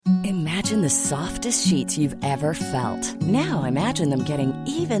Imagine the softest sheets you've ever felt. Now imagine them getting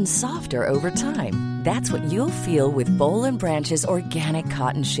even softer over time. That's what you'll feel with Boll & Branch's organic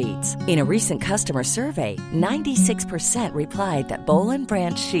cotton sheets. In a recent customer survey, 96% replied that Boll &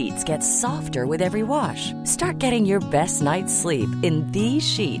 Branch sheets get softer with every wash. Start getting your best night's sleep in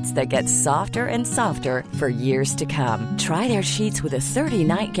these sheets that get softer and softer for years to come. Try their sheets with a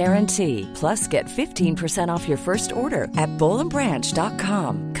 30-night guarantee. Plus, get 15% off your first order at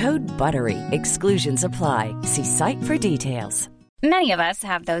bollandbranch.com. Code BUTTERY. Exclusions apply. See site for details. Many of us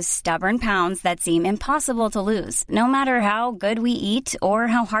have those stubborn pounds that seem impossible to lose, no matter how good we eat or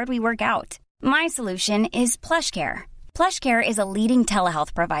how hard we work out. My solution is PlushCare. PlushCare is a leading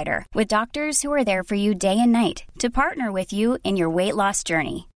telehealth provider with doctors who are there for you day and night to partner with you in your weight loss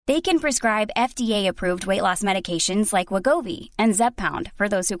journey. They can prescribe FDA-approved weight loss medications like Wegovy and Zepbound for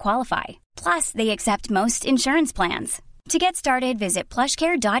those who qualify. Plus, they accept most insurance plans. To get started, visit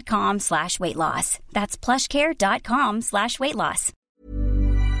plushcare.com/weightloss. That's plushcare.com/weightloss.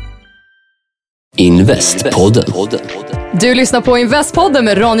 Investpodden. Du lyssnar på Investpodden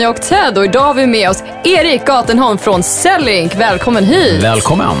med Ronja och Ted, och idag har vi med oss Erik Gatenholm från Sellink. Välkommen hit.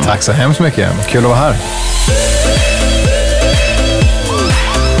 Välkommen. Tack så hemskt mycket. Kul att vara här.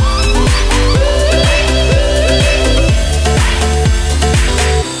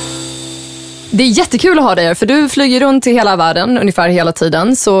 Det är jättekul att ha dig här, för du flyger runt i hela världen ungefär hela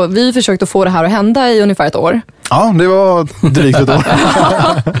tiden. Så vi försökte få det här att hända i ungefär ett år. Ja, det var drygt ett år.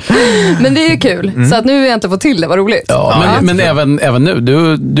 Men det är kul, så att nu har jag inte fått till det, var roligt. Ja, men även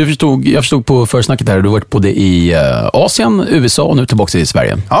nu, jag förstod på försnacket här, du har varit både i Asien, USA och nu tillbaka i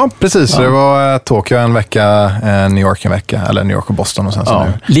Sverige. Ja, precis. Ja. Det var Tokyo en vecka, New York en vecka, eller New York och Boston och sen så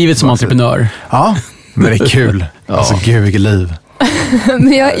nu. Livet som entreprenör. Ja, men det är kul. Alltså, gud vilket liv.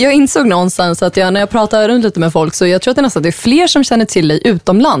 Men jag insåg någonstans att när jag pratar runt lite med folk, så jag tror att det är fler som känner till dig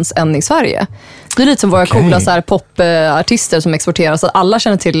utomlands än i Sverige. Det är lite som våra coola så här popartister som exporterar, så att alla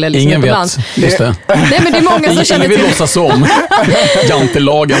känner till det liksom. Ingen utomlands. Vet, just det. Nej, men det är många som känner till. Ingen vill låtsas om.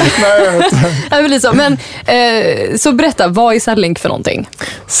 Jantelagen. Men så berätta, vad är Sellink för någonting?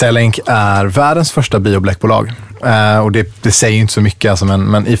 Sellink är världens första biobläckbolag. Och det säger ju inte så mycket, alltså,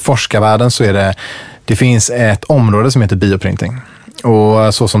 men i forskarvärlden så är det finns ett område som heter bioprinting.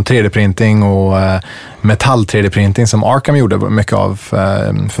 Och så som 3D-printing och metall 3D-printing som Arkham gjorde mycket av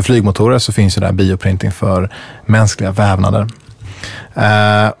för flygmotorer, så finns ju där bioprinting för mänskliga vävnader.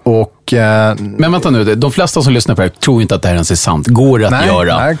 Men vänta nu, de flesta som lyssnar på det tror inte att det här ens är sant. Går det att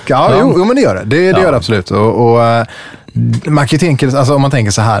göra? Nej, jo, men det gör det. Det gör det absolut. Och man kan ju tänka, alltså, om man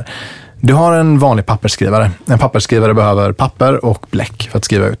tänker så här. Du har en vanlig pappersskrivare. En pappersskrivare behöver papper och bläck för att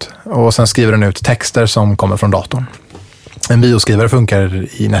skriva ut. Och sen skriver den ut texter som kommer från datorn. En bioskrivare funkar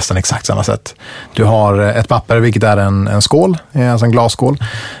i nästan exakt samma sätt. Du har ett papper, vilket är en skål, alltså en glasskål.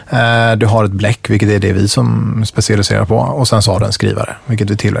 Du har ett bläck, vilket är det vi som specialiserar på. Och sen så har du en skrivare, vilket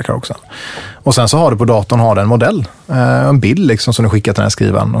vi tillverkar också. Och sen så har du på datorn en modell, en bild liksom, som du skickar till den här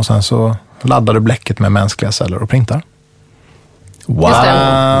skrivaren. Och sen så laddar du bläcket med mänskliga celler och printar. Wow.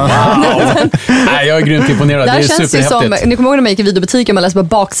 Nej, jag är grymt imponerad. Det är superhäftigt. Ni kommer ihåg när man gick i videobutiken, man läste på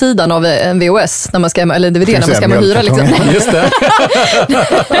baksidan av en VHS när man ska, eller DVD när man ska hyra liksom. Just det.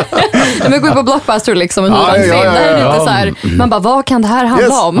 När man går på Blockbuster liksom och hyra en film. Det här är lite så här, man bara, vad kan det här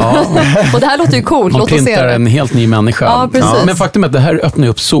handla om? Och det här låter ju coolt. Man printar en helt ny människa. Ja, men faktum är att det här öppnar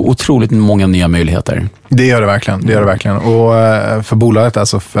upp så otroligt många nya möjligheter. Det gör det verkligen. Och för bolaget,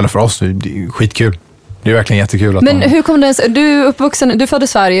 alltså, eller för oss, det är skitkul. Det är verkligen jättekul. Men hur kom det? Du föddes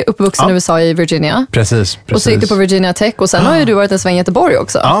i Sverige, uppvuxen i USA, i Virginia. Precis. Och så gick du på Virginia Tech, och sen har ju du varit en sväng i Göteborg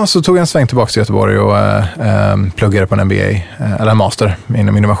också. Ja, så tog jag en sväng tillbaka till Göteborg och pluggade på en MBA, eller en master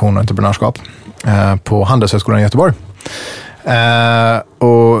inom innovation och entreprenörskap på Handelshögskolan i Göteborg.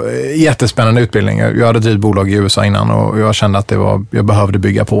 Och jättespännande utbildning. Jag hade drivit bolag i USA innan och jag kände att jag behövde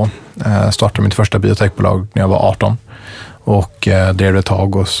bygga på. Startade mitt första biotechbolag när jag var 18. Och drev det ett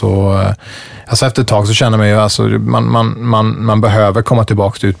tag, och så alltså efter ett tag så känner man ju, alltså, man behöver komma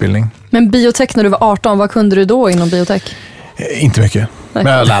tillbaka till utbildning. Men biotech när du var 18, vad kunde du då inom biotech? Inte mycket. Men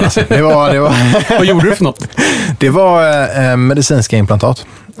jag lärde sig. Det var Vad gjorde du för något? Det var medicinska implantat.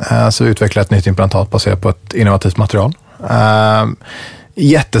 Så utvecklade ett nytt implantat baserat på ett innovativt material.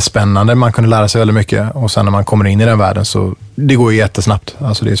 Jättespännande, man kunde lära sig väldigt mycket, och sen när man kommer in i den världen så det går ju jättesnabbt.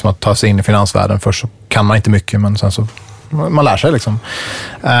 Alltså det är som att ta sig in i finansvärlden. Först så kan man inte mycket, men sen så man lär sig liksom.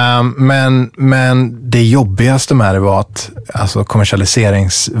 Men det jobbigaste med det var att alltså,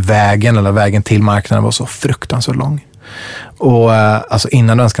 kommersialiseringsvägen eller vägen till marknaden var så fruktansvärt lång. Och alltså,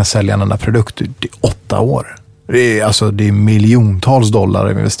 innan du ens kan sälja en enda produkt, det är 8 år. Det är miljontals dollar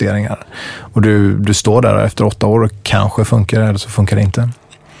i investeringar. Och du står där efter 8 år och kanske funkar eller så funkar det inte.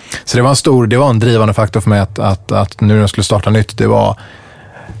 Så det var en drivande faktor för mig att nu när jag skulle starta nytt,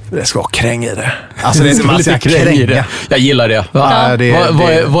 det ska vara kräng i det. Alltså det är lite kräng i det. Jag gillar det.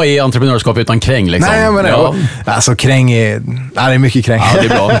 Vad är entreprenörskap utan kräng liksom? Nej, men alltså kräng det är mycket kräng. Ja, det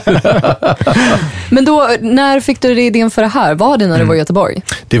är bra. Men då, när fick du idén för det här? Var det när du var i Göteborg?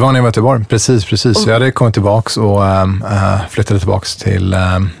 Det var när jag var i Göteborg, precis. Jag hade kommit tillbaks och flyttade tillbaks till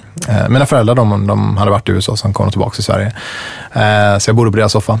mina föräldrar. De hade varit i USA, som kom tillbaka till Sverige. Så jag bodde på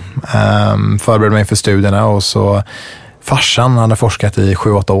deras soffa. Förberedde mig för studierna och så farsan hade forskat i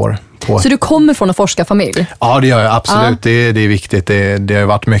 7-8 år. Så du kommer från en forskarfamilj? Ja, det gör jag absolut. Det är viktigt. Det har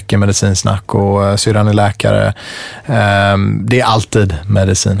varit mycket medicinsnack och syrran är läkare. Det är alltid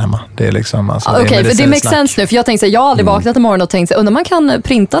medicin hemma. Det är liksom, Okej, för det makes sense nu. För jag tänkte jag har aldrig vaknat imorgon och tänkt undrar man kan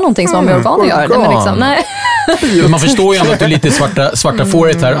printa någonting som har med organ att göra. Nej. Man förstår ju ändå att du är lite svarta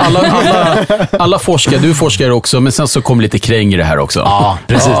fåret här. Alla forskar, du forskar också, men sen så kommer lite kräng i det här också. Ja,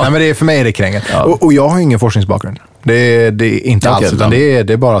 precis. Ja. Nej, men för mig är det krängen. Ja. Och jag har ingen forskningsbakgrund. Det är inte alls, utan det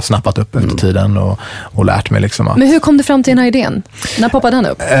är bara snappat upp efter tiden och lärt mig liksom att... Men hur kom du fram till den här idén? När poppade den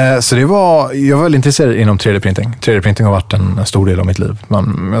upp? Så jag var väldigt intresserad inom 3D-printing. 3D-printing har varit en stor del av mitt liv.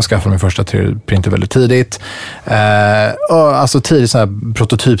 Jag skaffade min första 3D-printer väldigt tidigt. Alltså tidigt så här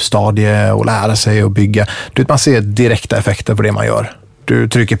prototypstadie och lära sig att bygga. Du vet, man ser direkta effekter på det man gör. Du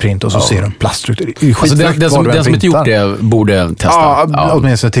trycker print och så ser du en plaststruktur. Alltså den som inte gjort det borde testa. Ja,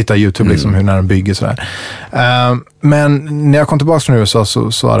 åtminstone titta YouTube liksom, hur när den bygger sådär. Men när jag kom tillbaka från USA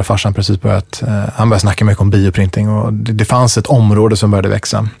så hade farsan precis börjat, han började snacka mycket om bioprinting och det fanns ett område som började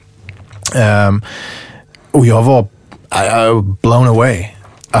växa. Och jag var blown away.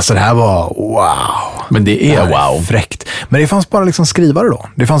 Alltså det här var wow. Men det är wow. Fräckt. Men det fanns bara liksom skrivare då.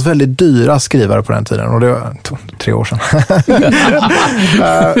 Det fanns väldigt dyra skrivare på den tiden. Och det var 3 år sedan.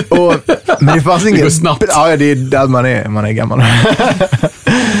 Men det fanns inget... Det går snabbt. Ja, man är gammal.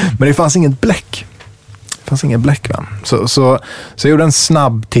 Men det fanns inget bläck. Det fanns inget bläck, va? Så jag gjorde en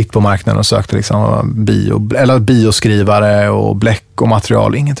snabb titt på marknaden och sökte liksom bioskrivare och bläck och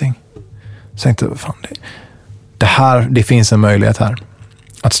material. Ingenting. Så jag tänkte, fan, det finns en möjlighet här.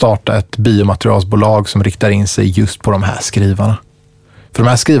 Att starta ett biomaterialsbolag som riktar in sig just på de här skrivarna. För de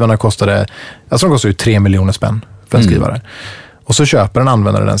här skrivarna kostade ju 3 miljoner spänn för en skrivare. Och så köper en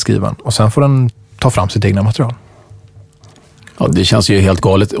användare den skrivan och sen får den ta fram sitt egna material. Ja, det känns ju helt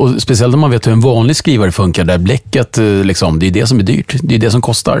galet. Och speciellt om man vet hur en vanlig skrivare funkar, där bläcket, liksom, det är det som är dyrt. Det är det som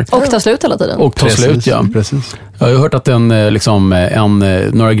kostar. Och tar slut hela tiden. Och tar slut, ja. Precis. Jag har hört att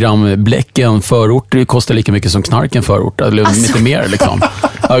några gram bläck i en förort kostar lika mycket som knark i en förort. Eller lite mer, liksom.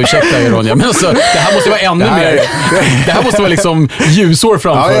 Ja, ursäkta Ironia, men alltså, det här måste vara ännu mer. Det här måste vara liksom ljusår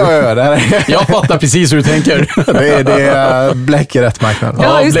framför. Ja. Jag fattar precis hur du tänker. Det är bläck i rätt marknad.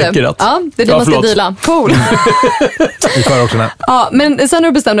 Ja, just bläck i rätt. Ja, det är det man ska deala. Cool. I förorterna. Ja, men sen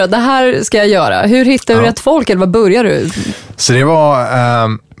har du bestämt att det här ska jag göra. Hur hittar du rätt folk eller vad börjar du? Så det var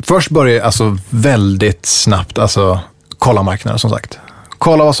först började väldigt snabbt kolla marknaden som sagt.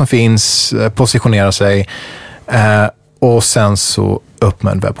 Kolla vad som finns, positionera sig och sen så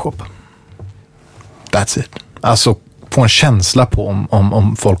öppna en webbshop. That's it. Alltså få en känsla på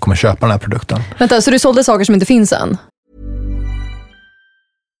om folk kommer köpa den här produkten. Vänta, så du sålde saker som inte finns än?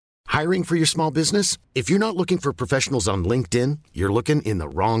 Hiring for your small business? If you're not looking for professionals on LinkedIn, you're looking in the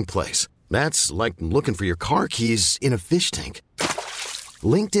wrong place. That's like looking for your car keys in a fish tank.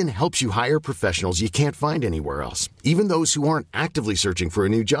 LinkedIn helps you hire professionals you can't find anywhere else, even those who aren't actively searching for a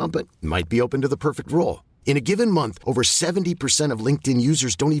new job but might be open to the perfect role. In a given month, over 70% of LinkedIn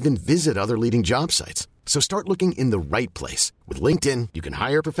users don't even visit other leading job sites. So start looking in the right place. With LinkedIn, you can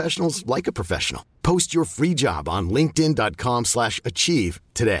hire professionals like a professional. Post your free job on linkedin.com/achieve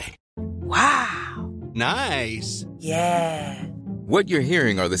today. Wow. Nice. Yeah. What you're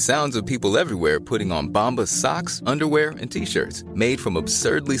hearing are the sounds of people everywhere putting on Bombas socks, underwear, and T-shirts made from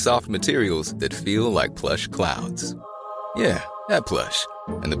absurdly soft materials that feel like plush clouds. Yeah, that plush.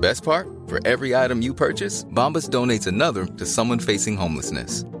 And the best part? For every item you purchase, Bombas donates another to someone facing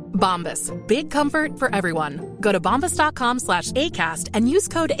homelessness. Bombas. Big comfort for everyone. Go to bombas.com/ACAST and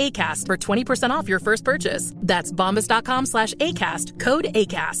use code ACAST for 20% off your first purchase. That's bombas.com/ACAST. Code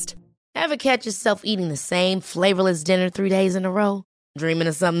ACAST. Ever catch yourself eating the same flavorless dinner 3 days in a row? Dreaming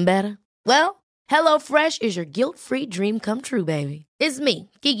of something better? Well, HelloFresh is your guilt-free dream come true, baby. It's me,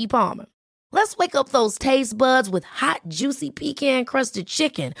 Keke Palmer. Let's wake up those taste buds with hot, juicy pecan-crusted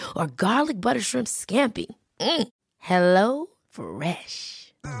chicken or garlic butter shrimp scampi. Hello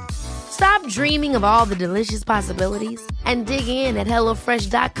Fresh. Stop dreaming of all the delicious possibilities and dig in at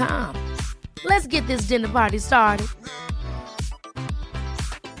HelloFresh.com. Let's get this dinner party started.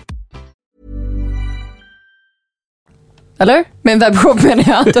 Eller? Med en webbshop menar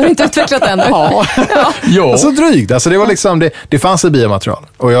jag. Du har inte utvecklat det ännu. Ja. Alltså drygt. Alltså det var liksom, det fanns ett biomaterial.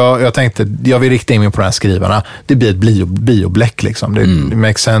 Och jag tänkte, jag vill rikta in mig på de här skrivarna. Det blir ett biobläck liksom. Det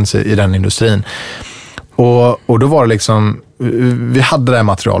makes sense i den industrin. Och då var det liksom, vi hade det här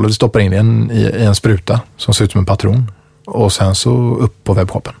materialet, vi stoppade in i en spruta som ser ut som en patron. Och sen så upp på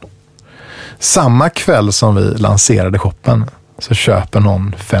webbshoppen. Samma kväll som vi lanserade shoppen så köper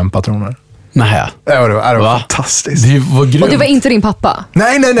någon 5 patroner. Nej. Ja, det var fantastiskt. Det var grymt. Och det var inte din pappa?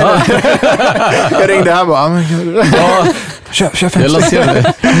 Nej. Jag ringde här och bara, köp 5. Jag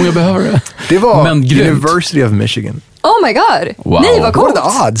lanserade. Hur många behöver det? Det var University of Michigan. Oh my god. Wow. Nej, vad coolt. What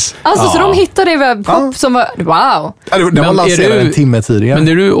are the odds? Alltså, så de hittade i webbshop som var, wow. Ja, det var lanserat en timme tidigare. Men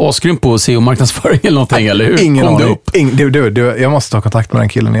är du asgrym på SEO-marknadsföring eller någonting, eller hur? Ingen aning. Jag måste ta kontakt med den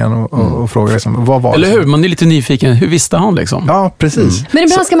killen igen och fråga liksom, vad var det? Eller hur? Man är lite nyfiken. Hur visste han liksom? Ja, precis. Men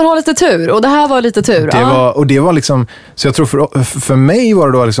ibland ska man ha lite tur, och det här var lite tur. Det var liksom, så jag tror för mig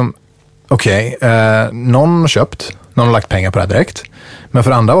var det då liksom, okej, någon har köpt, någon har lagt pengar på det här direkt. Men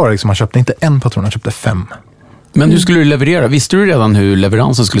för andra var det liksom, man köpte inte en patron, man köpte 5. Men hur skulle du leverera? Visste du redan hur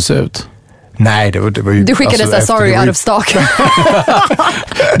leveransen skulle se ut? Nej, det var ju... Du skickade alltså, sorry, out of stock.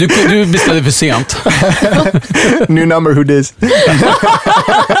 du beställde för sent. New number, who dis?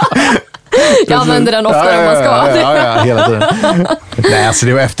 Jag använder den oftare än man ska. Ja, hela tiden. Nej, alltså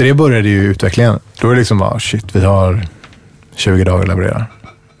det var efter det började ju utvecklingen. Då var det liksom bara, shit, vi har 20 dagar att leverera.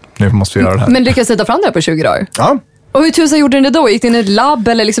 Nu måste vi göra det här. Men lyckades du ta fram det här på 20 dagar? Ja. Och hur tusen gjorde ni det då? Gick ni in i ett labb?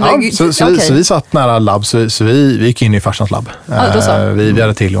 Eller liksom, så vi satt nära labb, så vi gick in i farsans labb. Vi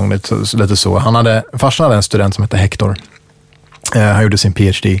hade tillgång lite så. Farsan hade en student som hette Hector. Han gjorde sin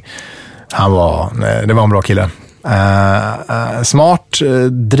PhD. Det var en bra kille. Smart,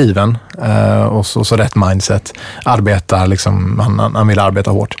 driven och så rätt mindset. Arbetar liksom, han vill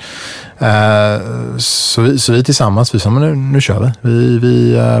arbeta hårt. Så vi tillsammans, vi sa, men nu kör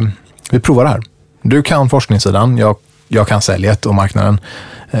vi. Vi provar det här. Du kan forskningssidan, jag kan säljet och marknaden.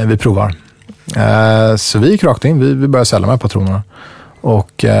 Vi provar. Så vi gick rakt in, vi började sälja de här patronerna.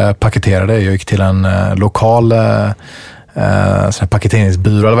 Och paketerade. Jag gick till en lokal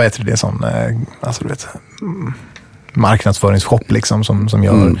paketeringsbyrå, eller vad heter det? Sån, alltså du vet, marknadsföringsshop liksom, som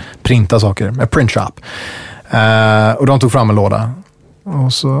gör printa saker. Print shop. Och de tog fram en låda.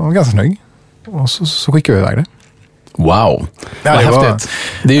 Och så var ganska snygg. Och så skickade vi iväg det. Wow, vad häftigt.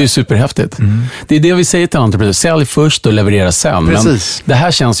 Det är ju superhäftigt. Det är det vi säger till entreprenörer. Sälj först och leverera sen. Precis. Men det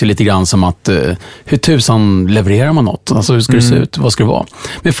här känns ju lite grann som att hur tusan levererar man något? Alltså hur ska det se ut? Vad ska det vara?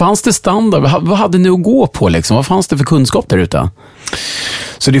 Men fanns det standard? Vad hade ni att gå på liksom? Vad fanns det för kunskap där ute?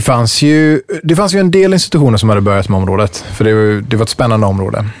 Så det fanns ju en del institutioner som hade börjat med området. För det var ett spännande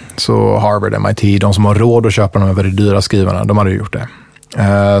område. Så Harvard, MIT, de som har råd att köpa de här väldigt dyra skrivarna, de hade gjort det.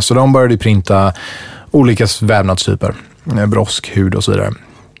 Så de började printa olika vävnadstyper, brosk, hud och så vidare.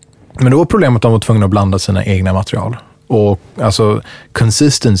 Men då var problemet att de var tvungna att blanda sina egna material. Och alltså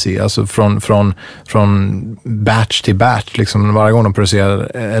consistency, alltså från batch till batch, liksom varje gång de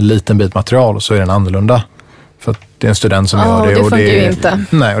producerar en liten bit material så är den annorlunda. För att det är en student som gör det. Det funkar ju inte.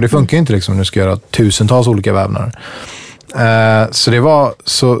 Nej, och det funkar inte liksom. Nu ska göra tusentals olika vävnader. Så det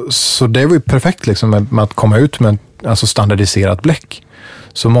var ju perfekt liksom med att komma ut med alltså standardiserat bläck.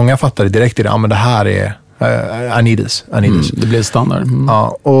 Så många fattade direkt i det, men det här är I need this. Det blev standard.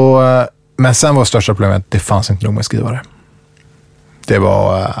 Ja, men sen var största problemet att det fanns inte nog med skrivare. Det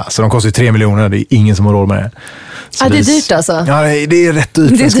var, alltså de kostar ju 3 miljoner, det är ingen som har råd med det. Så det är dyrt alltså? Ja, det är rätt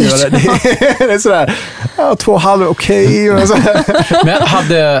dyrt för skrivare. Det är sådär, 2,5 okej. Men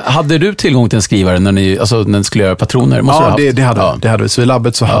hade du tillgång till en skrivare när ni skulle göra patroner? Det hade vi. Så i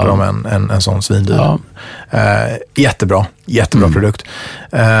labbet så hade de en sån svindyr. Ja. Jättebra produkt.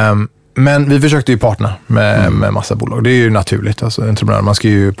 Men vi försökte ju partna med massa bolag. Det är ju naturligt. Alltså, entreprenör, man ska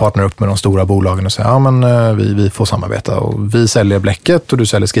ju partnera upp med de stora bolagen och säga vi får samarbeta. Och vi säljer bläcket och du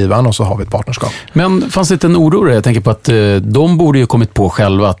säljer skrivaren och så har vi ett partnerskap. Men fanns det inte en oro där? Jag tänker på att de borde ju kommit på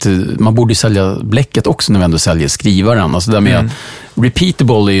själva att man borde ju sälja bläcket också när vi ändå säljer skrivaren. Alltså det med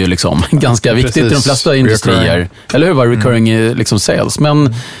repeatable är ju liksom ganska viktigt i de flesta industrier. Eller hur? Recurring liksom sales.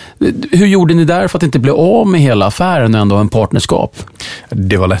 Men hur gjorde ni där för att inte bli av med hela affären och ändå en partnerskap?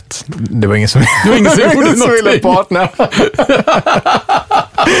 Det var lätt. Det var ingen som ville partner.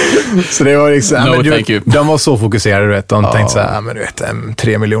 Så det var liksom, de var så fokuserade, du vet. De tänkte så här, men du vet,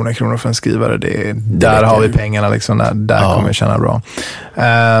 3 miljoner kronor för en skrivare, där har vi pengarna liksom, där kommer vi tjäna bra.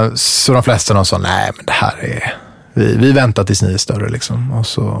 Så de flesta de sa, nej men det här är... Vi väntar tills ni är större liksom,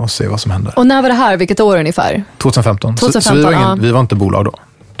 och se vad som händer. Och när var det här? Vilket år ungefär? 2015. Så vi var inte bolag då.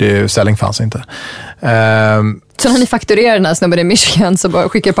 Selling fanns inte. Så när ni fakturerar den här snubben i Michigan så bara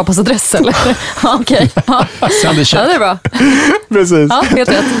skickar pappas adress eller? Ja, okej. Ja, det är bra. Precis. Ja, helt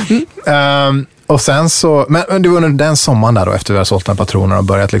rätt. Och sen så, men det var under den sommaren där då, efter vi hade sålt en patroner och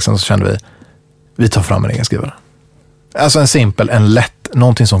börjat liksom, så kände vi tar fram en egen skrivare. Alltså en lätt,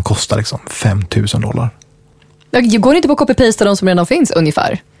 någonting som kostar liksom $5,000. Går det inte på copy-paste de som redan finns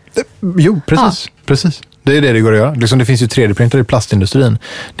ungefär? Jo, precis. Det är det går att göra. Liksom, det finns ju 3D-printer i plastindustrin.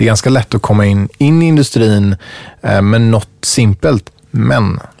 Det är ganska lätt att komma in i industrin med något simpelt.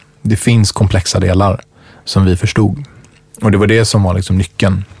 Men det finns komplexa delar som vi förstod. Och det var det som var liksom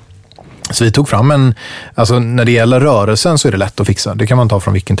nyckeln. Så vi tog fram alltså när det gäller rörelsen så är det lätt att fixa. Det kan man ta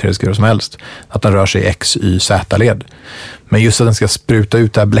från vilken 3D-skrivare som helst. Att den rör sig i X, Y, Z-led. Men just att den ska spruta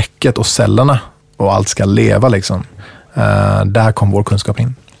ut det här bläcket och cellerna och allt ska leva liksom. Där kom vår kunskap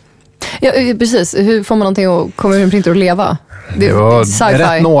in. Ja, precis. Hur får man någonting att komma ur en printer och leva? Det var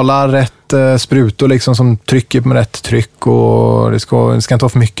rätt nålar, rätt sprutor liksom, som trycker med rätt tryck och det ska inte vara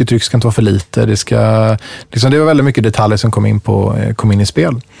för mycket tryck, det ska inte vara för lite. Det var väldigt mycket detaljer som kom in i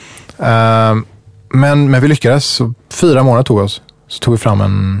spel. Men vi lyckades. Så 4 månader tog oss. Så tog vi fram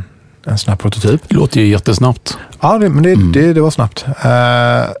en snabb prototyp. Det låter ju jättesnabbt. Ja, det var snabbt.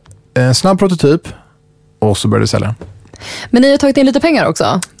 En snabb prototyp och så började vi sälja. Men ni har tagit in lite pengar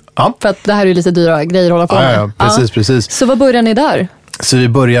också? Ja. För att det här är ju lite dyra grejer att hålla på med. Ja, precis. Så vad började ni där? Så vi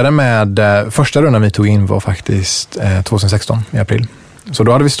började med, första rundan vi tog in var faktiskt 2016 i april. Så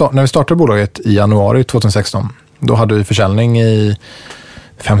då hade när vi startade bolaget i januari 2016, då hade vi försäljning i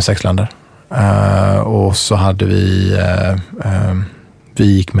 5-6 länder. Och så hade vi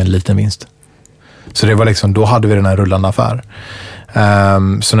gick med en liten vinst. Så det var liksom, då hade vi den här rullande affär.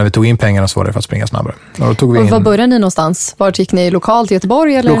 Så när vi tog in pengarna så var det för att springa snabbare. Och då tog vi var började ni någonstans? Vart gick ni lokalt i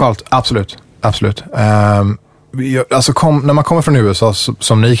Göteborg? Eller? Lokalt, absolut. Alltså när man kommer från USA,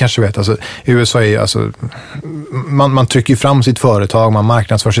 som ni kanske vet, alltså, USA är alltså, man trycker fram sitt företag, man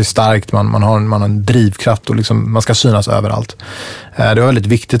marknadsför sig starkt, man har en drivkraft och liksom, man ska synas överallt. Det var väldigt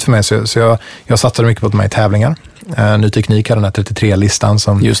viktigt för mig, så jag satsade mycket på de här tävlingar. Ny teknik hade den här 33-listan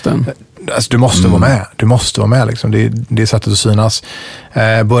som... Just den. Alltså, du måste vara med liksom. Det är sättet att synas.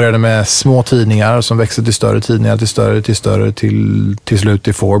 Började med små tidningar som växte till större tidningar, till slut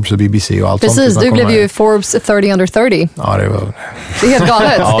till Forbes och BBC och allt sånt. Precis, du blev ju Forbes 30 under 30. Ja, det är helt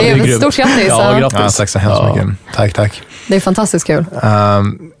galet. Det är ett stort grattis. Ja, grattis. Ja, tack så hemskt mycket. Tack. Det är fantastiskt kul.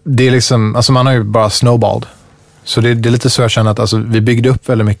 Det är liksom, alltså man har ju bara snowballed. Så det är lite så jag känner att alltså, vi byggde upp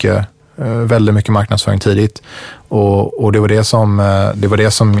väldigt mycket marknadsföring tidigt och det var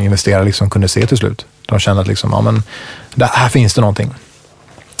det som investerare liksom kunde se till slut. De kände att liksom, här finns det någonting.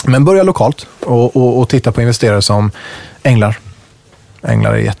 Men börja lokalt och titta på investerare som Änglar.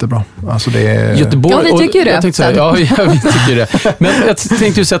 Änglar är jättebra. Alltså det är... Göteborg, ja, vi tycker ju det. Jag tänkte säga, vi tycker det. Men jag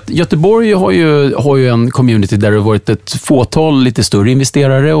tänkte ju säga att Göteborg har ju en community där det har varit ett fåtal lite större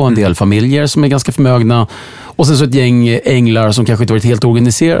investerare och en del familjer som är ganska förmögna. Och sen så ett gäng änglar som kanske inte varit helt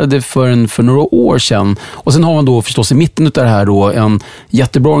organiserade för några år sedan. Och sen har man då förstås i mitten av det här då en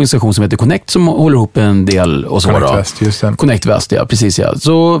jättebra organisation som heter Connect som håller ihop en del och så. Connect West, just det. Connect West, ja, precis. Ja.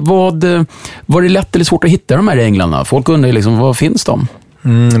 Så var det lätt eller svårt att hitta de här änglarna? Folk undrar liksom, var finns de?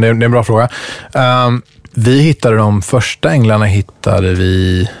 Det är en bra fråga. Vi hittade de första änglarna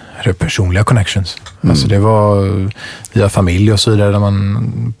vi personliga connections. Alltså det var via familj och så vidare där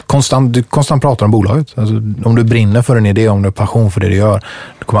man konstant pratar om bolaget. Alltså om du brinner för en idé, om du har passion för det du gör,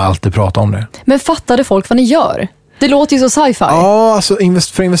 du kommer alltid prata om det. Men fattade folk vad ni gör? Det låter ju så sci-fi. Ja, alltså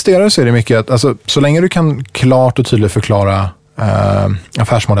för investerare så är det mycket att alltså, så länge du kan klart och tydligt förklara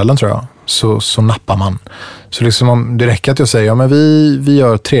affärsmodellen tror jag, så nappar man. Så liksom om det räcker att jag säger, men vi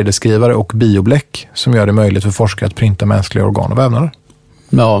gör 3D-skrivare och biobläck som gör det möjligt för forskare att printa mänskliga organ och vävnader.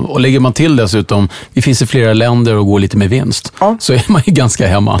 Ja, och lägger man till dessutom, vi finns i flera länder och går lite med vinst, så är man ju ganska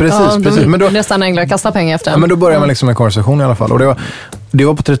hemma. Precis. Men då, nästan änglar kastar pengar efter. Ja, men då börjar man liksom en konversation i alla fall. Och det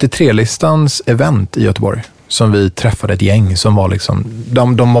var på 33-listans event i Göteborg som vi träffade ett gäng som var liksom,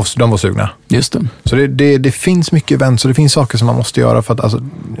 de var sugna. Just det. Så det finns mycket event, så det finns saker som man måste göra för att alltså,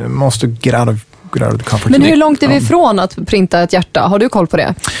 man måste get out of the comfort. Men hur långt är vi ifrån att printa ett hjärta? Har du koll på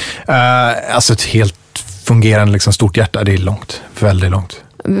det? Alltså ett helt fungerande liksom, stort hjärta, det är långt. Väldigt långt.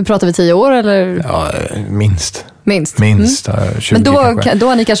 Pratar vi 10 år eller? Ja, minst. 20 Men då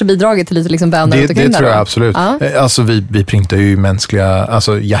har ni kanske bidragit till lite liksom vävnad det tror jag absolut. Alltså vi printar ju mänskliga,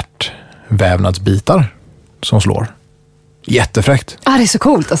 alltså hjärtvävnadsbitar som slår. Jättefräckt. Det är så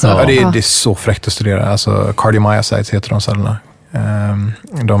coolt alltså. Ja, det är så fräckt att studera. Alltså cardiomyocytes heter de cellerna.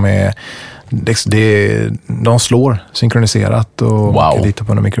 De slår synkroniserat och kan titta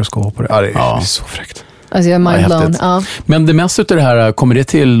på en mikroskop. Det är så fräckt. Alltså jag är mindblown. Ja. Men det mesta av det här, kommer det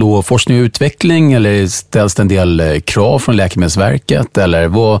till då forskning och utveckling eller ställs det en del krav från Läkemedelsverket? Eller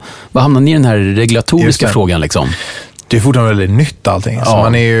vad hamnar ni i den här regulatoriska frågan liksom? Det är fortfarande väldigt nytt allting. Ja. Så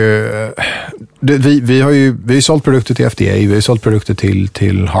man är ju, vi har ju sålt produkter till FDA, vi har sålt produkter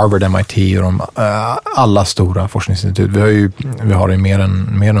till Harvard, MIT och alla stora forskningsinstitut. Vi har i mer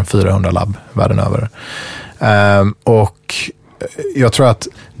än 400 labb världen över. Och jag tror att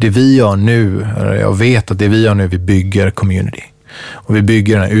det vi gör nu, jag vet att det vi gör nu, vi bygger community. Och vi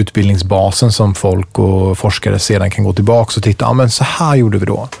bygger den här utbildningsbasen som folk och forskare sedan kan gå tillbaka och titta, men så här gjorde vi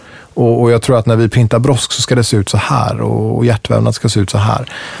då. Och jag tror att när vi printar brosk så ska det se ut så här och hjärtvävnad ska se ut så här.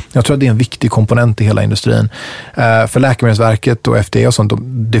 Jag tror att det är en viktig komponent i hela industrin. För Läkemedelsverket och FDA och sånt,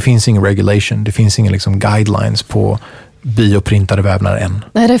 det finns ingen regulation, det finns ingen liksom guidelines på bioprintade vävnader än.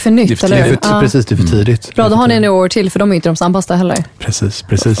 Nej, det är för nytt, eller? Precis, det är för tidigt. Bra, då har ni några år till, för de är inte de snabbaste heller. Precis.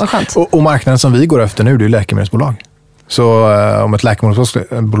 Vad skönt. Och marknaden som vi går efter nu, det är läkemedelsbolag. Så om ett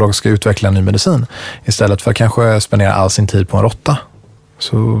läkemedelsbolag ska utveckla en ny medicin, istället för att kanske spendera all sin tid på en råtta,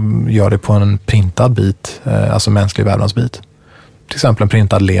 så gör det på en printad bit, alltså mänsklig vävnadsbit. Till exempel en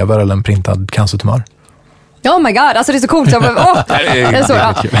printad lever eller en printad cancertumör. Oh my god, alltså det är så coolt. Men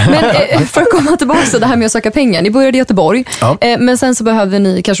för att komma tillbaka till det här med att söka pengar. Ni började i Göteborg, men sen så behöver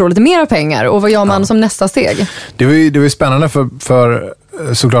ni kanske lite mer pengar. Och vad gör man som nästa steg? Det var ju spännande för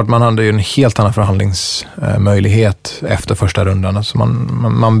såklart man hade ju en helt annan förhandlingsmöjlighet efter första rundan. Alltså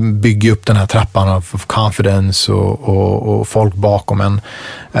man bygger upp den här trappan av confidence och folk bakom en.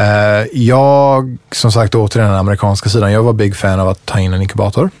 Jag, som sagt, återigen den amerikanska sidan, jag var big fan av att ta in en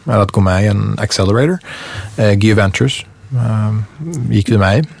inkubator eller att gå med i en accelerator. Geo Ventures gick vi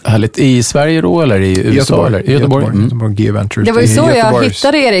med i. Härligt. I Sverige då eller i USA? Göteborg. Eller? I Göteborg. Geo Ventures. Det var ju så jag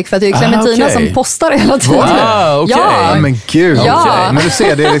hittade Erik, för att det är Clementina som postar hela tiden. Wow, okay. Ja, men gud. Ja. Okay. Men du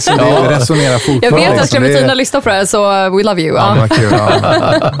ser, det är liksom, det resonerar fortfarande. Jag vet att Clementina lyssnar på det här, så we love you. Ja, vad kul.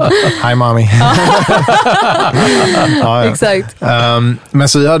 Hi, mommy. Exakt. Men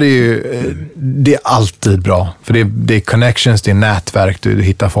så jag hade ju, det är alltid bra. För det är connections, det är nätverk, du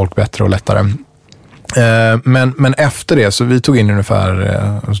hittar folk bättre och lättare. Men efter det så vi tog in ungefär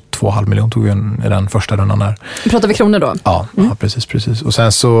 2,5 miljoner tog vi i den första rundan där. Pratar vi kronor då? Ja, precis. Och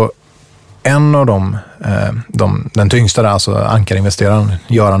sen så en av dem, den tyngsta där, alltså ankarinvesteraren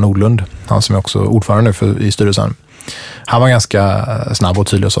Göran Nordlund, han som är också ordförande nu i styrelsen, han var ganska snabb och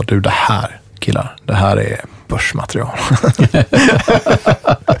tydlig och sa, det här killar, det här är börsmaterial.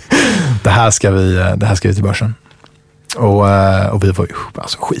 det här ska vi till börsen. Och vi var ju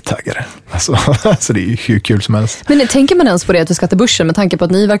alltså skitaggade. Alltså, så det är ju hur kul som helst. Men tänker man ens på det att du ska till börsen med tanke på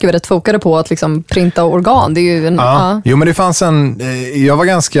att ni verkar väldigt fokade på att liksom printa organ? Det är ju Jo, men det fanns jag var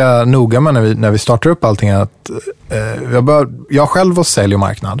ganska noga med när vi startade upp allting att jag själv var sälj och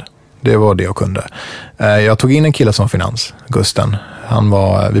marknad. Det var det jag kunde. Jag tog in en kille som finans, Gusten.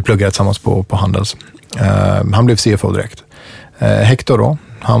 Vi pluggade tillsammans på Handels. Han blev CFO direkt. Hector då,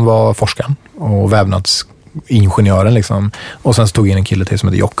 han var forskaren och vävnadsingenjören liksom. Och sen så tog jag in en kille till som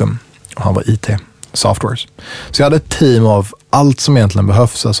heter Jokum. Och han var IT, softwares. Så jag hade ett team av allt som egentligen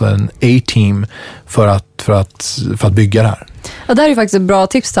behövs, alltså en A-team för att bygga det här. Ja, det här är ju faktiskt ett bra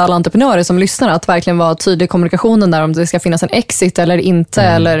tips till alla entreprenörer som lyssnar, att verkligen vara tydlig i kommunikationen där, om det ska finnas en exit eller inte.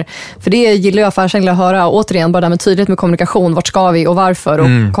 Eller, för det gillar jag affärsänglar att höra. Återigen, bara det med tydlighet med kommunikation. Vart ska vi och varför?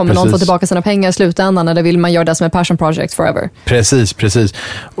 Och kommer någon få tillbaka sina pengar i slutändan, eller vill man göra det som en passion project forever? Precis.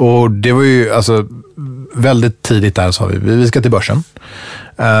 Och det var ju alltså väldigt tidigt där sa vi ska till börsen.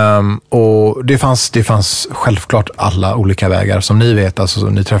 Och det fanns självklart alla olika vägar. Som ni vet, alltså,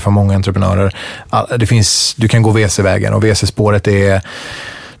 ni träffar många entreprenörer. Du kan gå VC-vägen, och VC-spåret det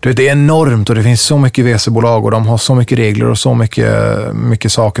är enormt, och det finns så mycket VC-bolag och de har så mycket regler och så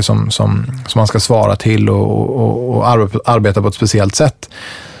mycket saker som man ska svara till och arbeta på ett speciellt sätt.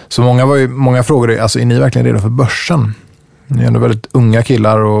 Så många frågor, alltså, är ni verkligen redo för börsen? Ni är ändå väldigt unga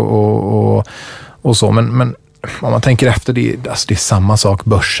killar och så, men om man tänker efter, det är samma sak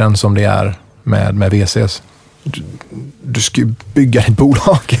börsen som det är med VCs. Du ska ju bygga ett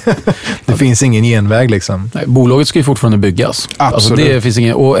bolag. Det finns ingen genväg liksom. Nej, bolaget ska ju fortfarande byggas. Absolut. Alltså det finns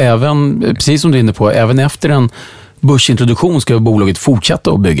ingen, och även, precis som du är inne på, även efter en börsintroduktion ska bolaget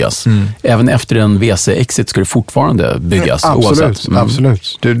fortsätta att byggas. Även efter en VC-exit ska det fortfarande byggas.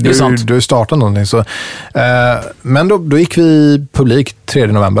 Absolut. Du har startat någonting. Så, men då gick vi publik 3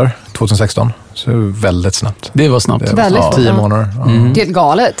 november 2016. Så väldigt snabbt. Det var snabbt. Det var 10 månader. Ja. Det är helt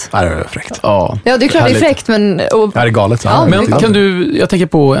galet. Ja, det är fräckt. Ja, det är klart det är fräckt, men... Ja, det är galet. Ja, men kan du, jag tänker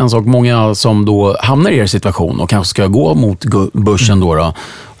på en sak, många som då hamnar i er situation och kanske ska gå mot börsen då.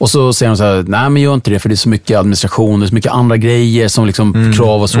 Och så säger de så här, nej men gör inte det för det är så mycket administration, det är så mycket andra grejer som liksom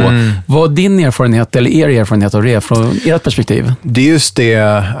krav och så. Vad är din erfarenhet eller er erfarenhet av det från ert perspektiv? Det är just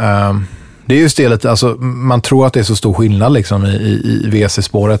det... Det är just det lite, alltså, man tror att det är så stor skillnad liksom, i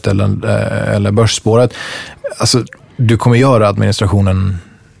VC-spåret eller börsspåret. Alltså, du kommer göra administrationen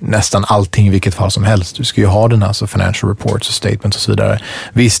nästan allting i vilket fall som helst. Du ska ju ha den alltså financial reports och statements och så vidare.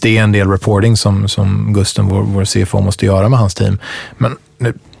 Visst, det är en del reporting som Gusten, vår CFO, måste göra med hans team. Men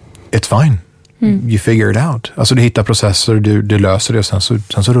it's fine. You figure it out. Alltså du hittar processer, du löser det och sen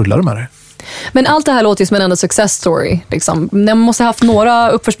så rullar du med det. Men allt det här låter ju som en enda success story. Liksom. Man måste ha haft några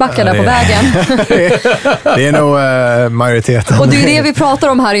uppförsbackar där på vägen. Det är nog majoriteten. Och det är det vi pratar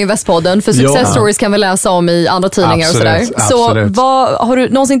om här i Investpodden. För success stories kan vi läsa om i andra tidningar. Absolut, och sådär. Så har du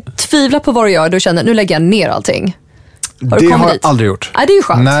någonsin tvivlat på vad du gör? Du känner, nu lägger jag ner allting. Det har jag aldrig gjort. Nej, det är ju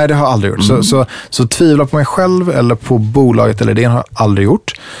skönt. Nej, det har jag aldrig gjort. Så tvivla på mig själv eller på bolaget eller det har jag aldrig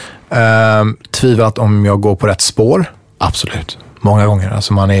gjort. Tvivlat om jag går på rätt spår? Absolut. Många gånger.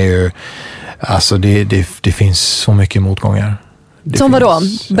 Alltså man är ju... Alltså det finns så mycket motgångar. Som vadå?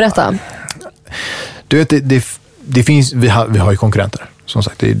 Berätta. Du vet, det finns... Vi har ju konkurrenter. Som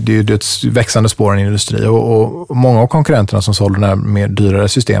sagt, det är ett växande spår i industri. Och många av konkurrenterna som sålde de här mer dyrare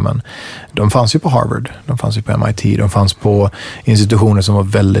systemen, de fanns ju på Harvard. De fanns ju på MIT. De fanns på institutioner som var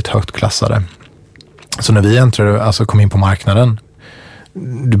väldigt högt klassade. Så när vi kom in på marknaden,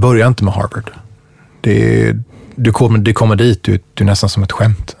 du börjar inte med Harvard. Du kommer dit, du är nästan som ett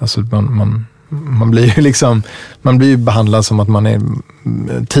skämt. Alltså man blir ju liksom, man blir ju behandlad som att man är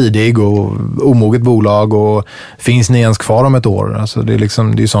tidig och omoget bolag och finns ni ens kvar om ett år? Alltså det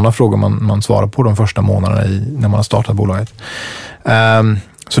är sådana frågor man svarar på de första månaderna när man har startat bolaget.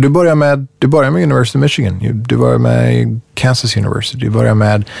 Så du börjar med University of Michigan, du börjar med Kansas University, du börjar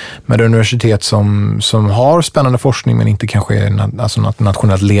med universitet som har spännande forskning men inte kanske är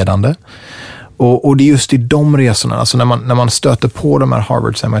nationellt ledande. Och det är just i de resorna, alltså när man stöter på de här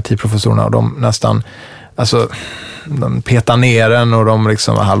Harvards MIT-professorerna och de nästan, alltså de petar ner en och de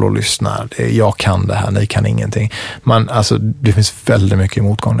liksom, hallå lyssnar, jag kan det här, ni kan ingenting. Det finns väldigt mycket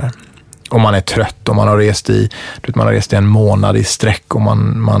motgång där. Och man är trött och man har rest i en månad i sträck och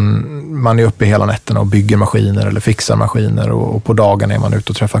man är uppe hela nätterna och bygger maskiner eller fixar maskiner och på dagen är man ute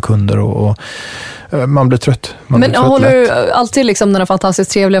och träffar kunder och man blir trött. Men håller du alltid liksom den här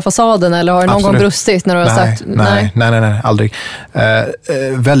fantastiskt trevliga fasaden eller har det någon gång brustit när du har sagt nej? Nej, aldrig.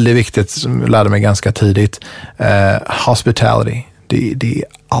 Väldigt viktigt, lärde mig ganska tidigt. Hospitality, det är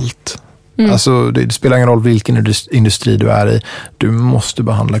allt. Alltså, det spelar ingen roll vilken industri du är i. Du måste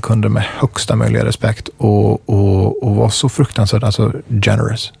behandla kunder med högsta möjliga respekt och vara så fruktansvärt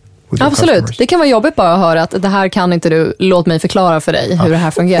generous. Absolut, det kan vara jobbigt bara att höra att det här kan inte du, låt mig förklara för dig hur det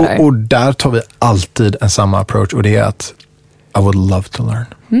här fungerar. Och där tar vi alltid en samma approach och det är att I would love to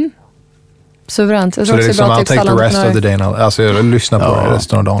learn. Suveränt. Så det är liksom, I'll take the rest of the day now. Alltså jag lyssnar på det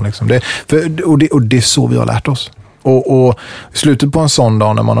resten av dagen. Liksom. Det är så vi har lärt oss. Och i slutet på en sån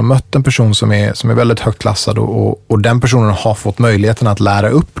dag när man har mött en person som är väldigt högt klassad och den personen har fått möjligheten att lära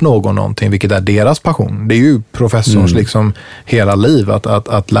upp någonting, vilket är deras passion. Det är ju professorns liksom hela liv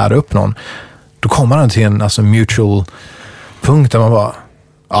att lära upp någon. Då kommer han till en mutual punkt där man bara,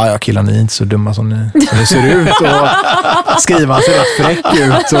 ja killar, ni är inte så dumma som ni ser ut och skriver ser rätt fräck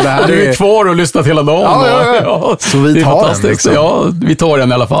ut. Och det här du är kvar och lyssnat hela dagen. Ja. Så vi tar den. Liksom. Ja, vi tar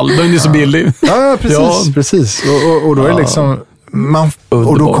den i alla fall. Den är så billig. Ja, precis. Och då är det liksom,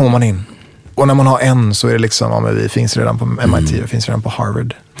 och då kommer man in. Och när man har en så är det liksom, men vi finns redan på MIT, vi finns redan på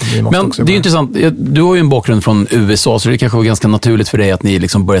Harvard. Men det är intressant, du har ju en bakgrund från USA så det kanske var ganska naturligt för dig att ni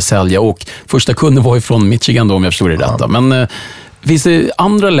liksom började sälja och första kunden var ju från Michigan då om jag förstår det rätt. Men finns det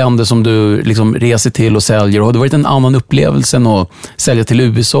andra länder som du liksom reser till och säljer? Har det varit en annan upplevelse än att sälja till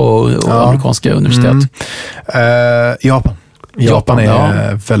USA och amerikanska universitet? Japan är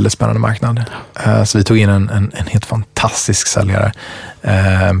en väldigt spännande marknad. Så vi tog in en helt fantastisk säljare,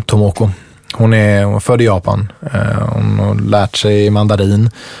 Tomoko. Hon är född i Japan. Hon har lärt sig mandarin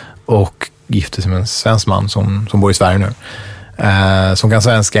och gifte sig med en svensk man som bor i Sverige nu. Som kan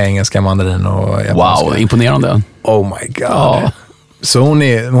svenska, engelska, mandarin och japanska. Wow, imponerande. Oh my god. Ja. Så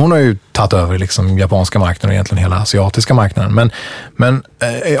hon har ju tagit över liksom japanska marknaden och egentligen hela asiatiska marknaden. Men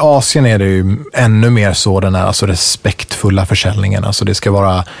i Asien är det ju ännu mer så den här alltså respektfulla försäljningen. Alltså det ska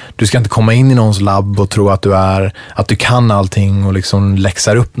vara, du ska inte komma in i någons labb och tro att du kan allting och liksom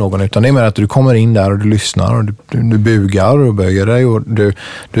läxar upp någon, utan det är mer att du kommer in där och du lyssnar och du bugar och böjer dig och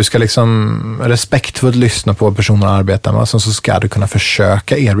du ska liksom respektfullt lyssna på vad personen arbetar med, och sen så ska du kunna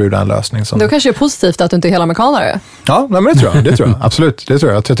försöka erbjuda en lösning. Det kanske är positivt att du inte är hela amerikanare. Ja, men det tror jag. Absolut, det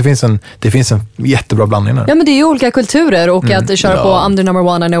tror jag. Jag tror att det finns en jättebra blandning där. Ja, men det är ju olika kulturer och att köra på I'm the number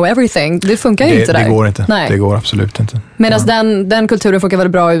one, I know everything, det funkar ju inte där. Det går inte. Nej. Det går absolut inte. Medan den kulturen funkar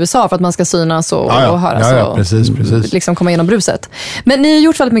väldigt bra i USA för att man ska synas och höras och precis. liksom komma igenom bruset. Men ni har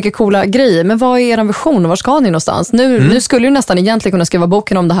gjort väldigt mycket coola grejer, men vad är er vision och var ska ni någonstans? Nu skulle ju nästan egentligen kunna skriva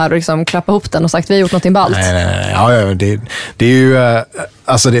boken om det här och liksom klappa ihop den och sagt vi har gjort någonting ballt. Nej. Ja, det är ju,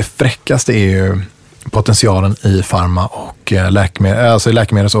 alltså det fräckaste är ju potentialen i pharma och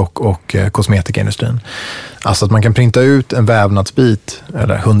läkemedels- och kosmetikaindustrin. Alltså att man kan printa ut en vävnadsbit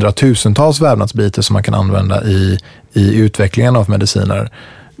eller 100,000-tals vävnadsbitar som man kan använda i utvecklingen av mediciner.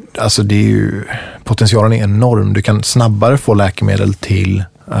 Alltså det är ju, potentialen är enorm. Du kan snabbare få läkemedel till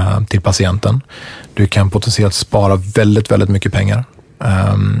patienten. Du kan potentiellt spara väldigt, väldigt mycket pengar.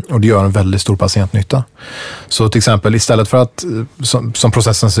 Och det gör en väldigt stor patientnytta. Så till exempel istället för att, som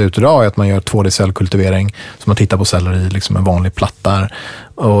processen ser ut idag, är att man gör 2D-cellkultivering, så man tittar på celler i liksom en vanlig platta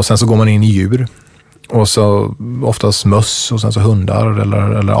och sen så går man in i djur. Och så oftast möss och sen så hundar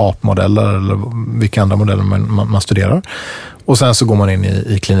eller apmodeller eller vilka andra modeller man studerar. Och sen så går man in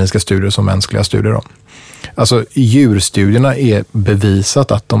i kliniska studier som mänskliga studier då. Alltså djurstudierna är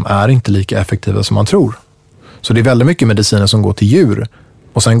bevisat att de är inte lika effektiva som man tror. Så det är väldigt mycket mediciner som går till djur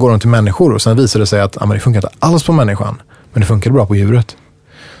och sen går de till människor och sen visar det sig att det funkar inte alls på människan, men det funkar bra på djuret.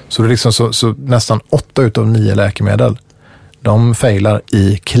 Så det är liksom så nästan 8 utav 9 läkemedel, de failar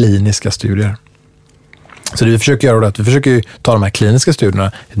i kliniska studier. Så det vi försöker göra är att vi försöker ta de här kliniska studierna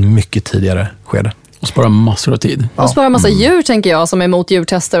i ett mycket tidigare skede. Och spara massor av tid. Och spara massa djur, tänker jag, som är emot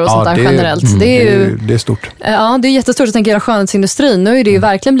djurtester och sånt där generellt. Det är stort. Ja, det är jättestort. Jag tänker skönhetsindustrin. Nu är det ju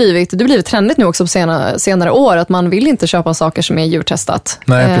verkligen blivit trendigt nu också på senare år att man vill inte köpa saker som är djurtestat.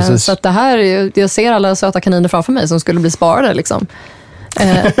 Nej, precis. Så att det här, jag ser alla söta kaniner framför mig som skulle bli sparade liksom.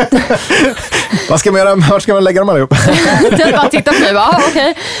 Vad ska man göra? Var ska man lägga dem allihop? Jag bara tittar på mig.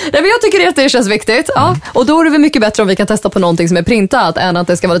 Okay. Men jag tycker att det känns viktigt. Ja. Och då är det väl mycket bättre om vi kan testa på någonting som är printat än att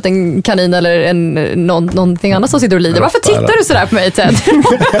det ska vara en kanin eller någonting annat som sitter och lider. Varför tittar du sådär på mig, Ted?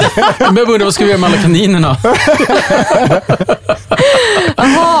 Men jag undrar, vad ska vi göra med alla kaninerna?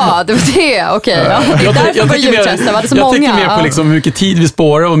 Jaha, det var det. Okej. Ja. Det är därför var djurtester. Var det så många? Jag tänker mer på liksom hur mycket tid vi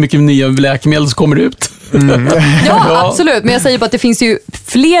sparar och hur mycket nya läkemedel som kommer ut. Ja, absolut. Men jag säger bara att det finns ju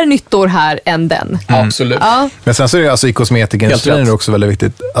fler nyttor här än den. Absolut. Ja. Men sen så är det alltså i kosmetikindustrin är det också väldigt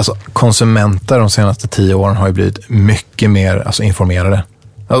viktigt. Alltså konsumenter de senaste 10 åren har ju blivit mycket mer informerade.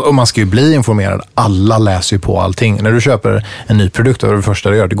 Och man ska ju bli informerad. Alla läser ju på allting. När du köper en ny produkt, vad det första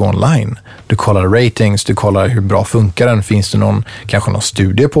du gör, du går online. Du kollar ratings, du kollar hur bra funkar den. Finns det kanske någon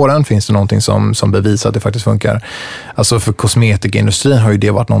studie på den? Finns det någonting som bevisar att det faktiskt funkar? Alltså för kosmetikindustrin har ju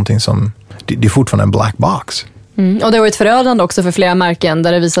det varit någonting som, det är fortfarande en black box. Och det har varit förödande också för flera märken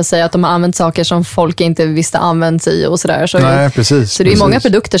där det visar sig att de har använt saker som folk inte visste används i och sådär. Nej, precis. Så det är många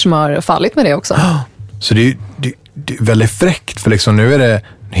produkter som har fallit med det också. Så det är väldigt fräckt, för liksom nu är det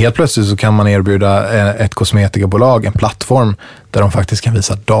helt plötsligt så kan man erbjuda ett kosmetikabolag en plattform där de faktiskt kan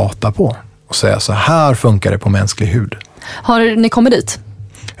visa data på och säga så här funkar det på mänsklig hud. Har ni kommit dit?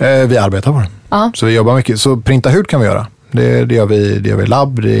 Vi arbetar på det. Så vi jobbar mycket. Så printa hud kan vi göra. Det gör vi i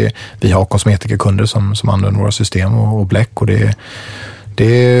labb. Vi har kosmetikakunder som använder våra system och bläck och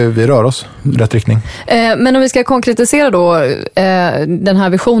vi rör oss i rätt riktning. Men om vi ska konkretisera då den här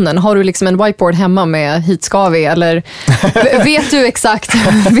visionen. Har du liksom en whiteboard hemma med hit ska vi? Eller vet du exakt,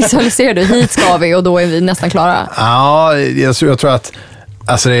 visualiserar du hit ska vi och då är vi nästan klara? Ja, jag tror att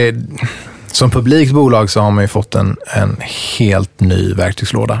alltså som publikt bolag så har man ju fått en helt ny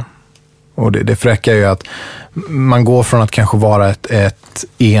verktygslåda. Och det fräckar ju att man går från att kanske vara ett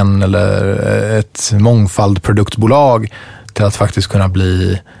mångfald produktbolag till att faktiskt kunna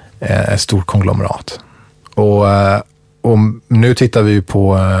bli ett stort konglomerat. Och nu tittar vi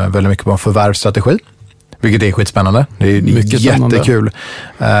på väldigt mycket på en förvärvsstrategi, vilket är skitspännande. Det är jättekul.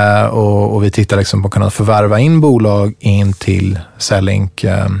 Och vi tittar liksom på att kunna förvärva in bolag in till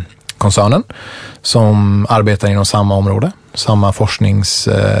Cellink-koncernen som arbetar inom samma område, samma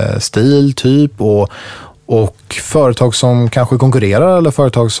forskningsstil typ och företag som kanske konkurrerar eller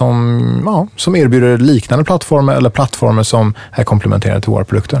företag som erbjuder liknande plattformar eller plattformar som är komplementerade till våra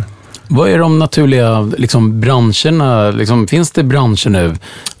produkter. Vad är de naturliga liksom, branscherna? Liksom, finns det branscher nu?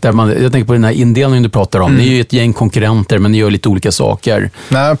 Där jag tänker på den här indelningen du pratar om. Ni är ju ett gäng konkurrenter, men ni gör lite olika saker.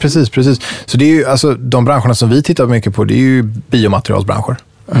 Nej, precis. Så det är ju, alltså, de branscherna som vi tittar mycket på, det är ju biomaterialsbranscher.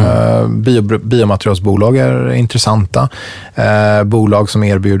 Biomaterialsbolag är intressanta. Bolag som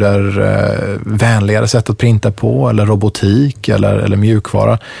erbjuder vänligare sätt att printa på, eller robotik eller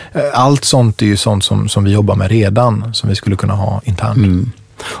mjukvara. Allt sånt är ju sånt som vi jobbar med redan, som vi skulle kunna ha internt.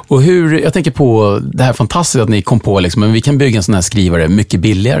 Och jag tänker på det här fantastiska att ni kom på, liksom, men vi kan bygga en sån här skrivare mycket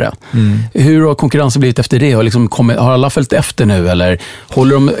billigare. Hur har konkurrensen blivit efter det? Har alla följt efter nu? Eller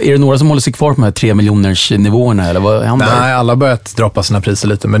är det några som håller sig kvar på de här 3 miljoners nivåerna? Eller vad händer? Nej, alla har börjat droppa sina priser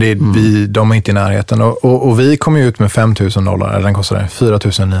lite, men de är inte i närheten. Och vi kom ju ut med $5,000, eller den kostade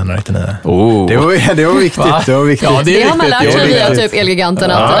 4,999. Det var viktigt. Det var viktigt. Ja, det har man lärt sig via typ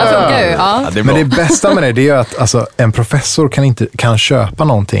Elgiganten, att det funkar ju. Ja. Men det bästa med det är att alltså, en professor kan köpa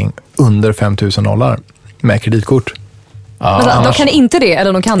någonting under $5,000 med kreditkort. De kan inte det,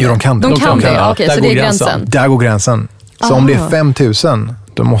 eller de kan det? Jo, de kan det. De kan det, okej, så det är gränsen. Där går gränsen. Så om det är 5,000,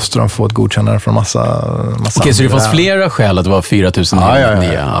 då måste de få ett godkännande från massa Okej, så det fanns flera skäl att det var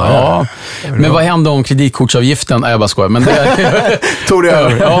 4,999. Ja. Men vad hände om kreditkortsavgiften? Jag bara skojar. Men det tog det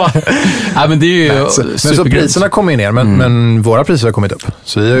över. Ja, men det är ju men så priserna kommer ju ner, men våra priser har kommit upp.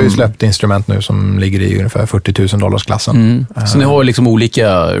 Så vi har ju släppt instrument nu som ligger i ungefär $40,000-klassen. Så ni har liksom olika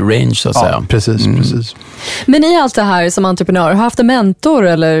range, så att säga. Precis. Men i allt det här som entreprenör, har haft en mentor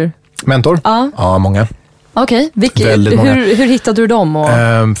eller? Mentor? Ja, många. Okej, hur hittade du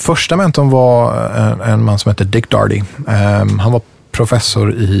dem? Första mentorn var en man som heter Dick Dardy. Han var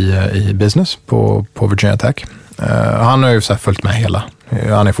professor i business på Virginia Tech. Han har ju så här följt med hela.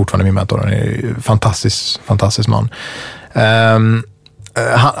 Han är fortfarande min mentor. Han är en fantastisk man.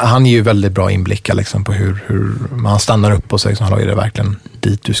 Han ger ju väldigt bra inblickar liksom, på hur man stannar upp och så liksom, är det verkligen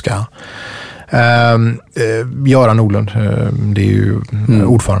dit du ska. Göran Nordlund, det är ju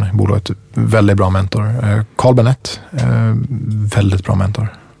ordförande i bolaget, väldigt bra mentor. Carl Bennett, väldigt bra mentor.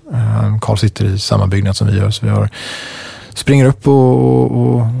 Carl sitter i samma byggnad som vi gör, så vi springer upp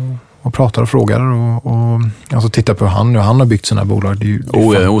och pratar och frågar och alltså tittar på hur han har byggt sina bolag. Det är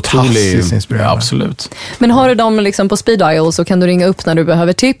ju otroligt inspirerande. Absolut. Men har du dem liksom på speed dial, så kan du ringa upp när du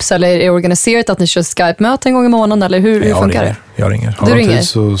behöver tips, eller är det organiserat att ni kör Skype-möte en gång i månaden, eller hur funkar det? Jag ringer. Har du tid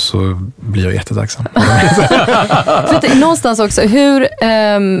så blir jag jättetacksam. För att någonstans också, nu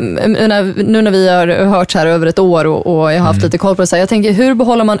när vi har hört här över ett år och jag har haft lite koll på det, så här, jag tänker, hur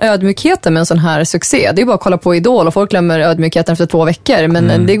behåller man ödmjukheten med en sån här succé? Det är bara att kolla på Idol och folk glömmer ödmjukheten efter 2 veckor,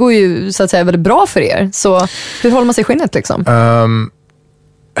 men det går ju så att säga väldigt bra för er. Så hur håller man sig i skinnet liksom?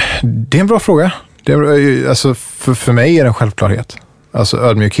 Det är en bra fråga. Alltså, för mig är det en självklarhet. Alltså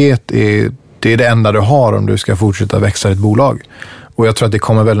ödmjukhet är det enda du har om du ska fortsätta växa ditt bolag. Och jag tror att det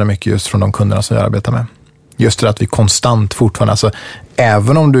kommer väldigt mycket just från de kunderna som vi arbetar med. Just det att vi konstant fortfarande, alltså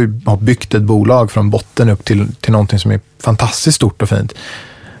även om du har byggt ett bolag från botten upp till någonting som är fantastiskt stort och fint,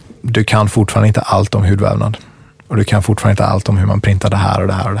 du kan fortfarande inte allt om hudvävnad. Och du kan fortfarande inte allt om hur man printar det här och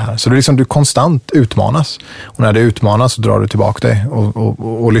det här och det här. Så det är liksom, du konstant utmanas. Och när du utmanas så drar du tillbaka dig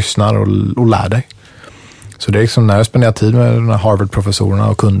och lyssnar och lär dig. Så det är liksom, när jag spenderar tid med de här Harvard-professorerna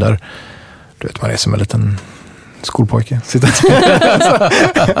och kunder, du vet, man är som en liten skolpojke.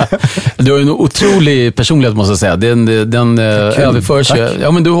 Du har ju en otrolig personlighet, måste jag säga. Den överförs.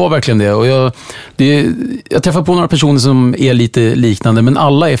 Ja, men du har verkligen det. Och jag träffar på några personer som är lite liknande, men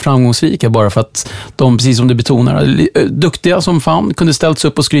alla är framgångsrika bara för att de, precis som du betonar, duktiga som fan, kunde ställts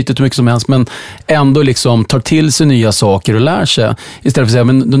upp och skrytit hur mycket som helst, men ändå liksom tar till sig nya saker och lär sig. Istället för att säga,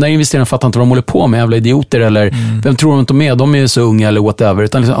 men de där investerarna fattar inte vad de håller på med, jävla idioter, eller vem tror de inte med, de är så unga eller whatever.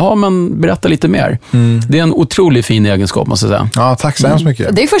 Utan liksom, men berätta lite mer. Det är en otrolig fin egenskap, måste jag säga. Ja, tack så hemskt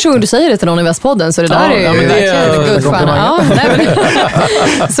mycket. Det är första gången du säger det till någon i Västpodden, så det där är ju verkligen guldstjärna.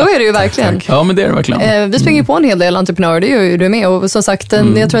 Så är det ju verkligen. Ja, men det är det verkligen. Vi springer på en hel del entreprenörer, det gör ju du med. Och som sagt,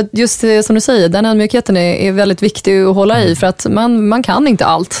 jag tror att just det som du säger, den ödmjukheten är väldigt viktig att hålla i, för att man kan inte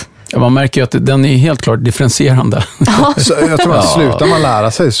allt. Ja, man märker ju att den är helt klart differentierande. Så jag tror att slutar man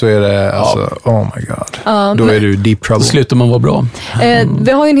lära sig så är det oh my god. Då är du deep trouble. Då slutar man vara bra.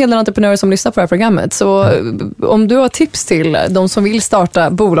 Vi har ju en hel del entreprenörer som lyssnar på det här programmet. Så om du har tips till de som vill starta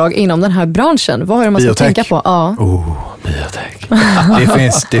bolag inom den här branschen, vad är det man ska tänka på?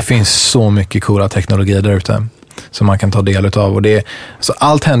 Biotech. Det finns så mycket coola teknologier där ute som man kan ta del av. Och så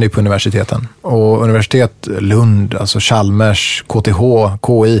allt händer ju på universiteten. Och universitet, Lund, alltså Chalmers, KTH,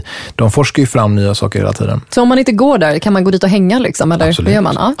 KI, de forskar ju fram nya saker hela tiden. Så om man inte går där, kan man gå dit och hänga liksom? Eller absolut. Hur gör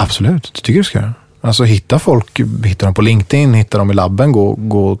man? Absolut, det tycker du ska göra. Alltså hitta dem på LinkedIn, hitta dem i labben,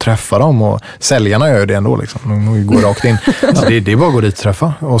 gå och träffa dem, och säljarna gör ju det ändå liksom. De går rakt in. Så det är bara att gå dit och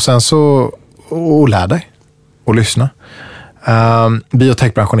träffa. Och sen så och lär dig och lyssna.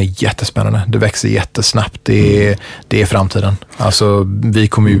 Biotechbranschen är jättespännande. Det växer jättesnabbt. Det är framtiden. Alltså, vi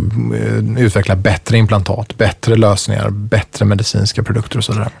kommer ju utveckla bättre implantat, bättre lösningar, bättre medicinska produkter och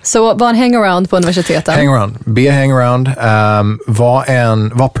sådär. Så var en hangaround på universiteten? Hangaround. Be a hangaround.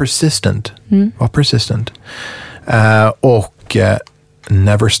 Var persistent. Var persistent. Och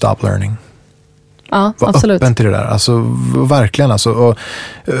never stop learning. Ja, var absolut. Öppen till det där. Alltså, verkligen. Alltså, och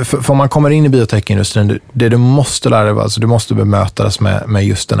för man kommer in i biotechindustrin, det du måste lära dig, alltså, du måste bemötas med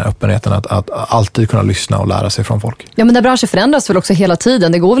just den här öppenheten att alltid kunna lyssna och lära sig från folk. Ja, men när branschen förändras väl också hela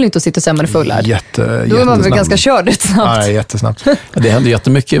tiden. Det går väl inte att sitta och säga man är fullärd? Då är man väl ganska körd snabbt. Ja, jättesnabbt. Det händer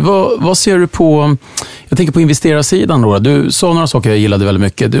jättemycket. Vad ser du på, jag tänker på investerarsidan då. Du sa några saker jag gillade väldigt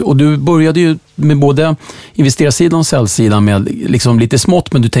mycket. Och du började ju med både investerarsidan och säljsidan med liksom lite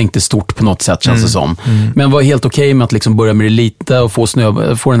smått, men du tänkte stort på något sätt, känns det som. Men var helt okej med att liksom börja med det lite och få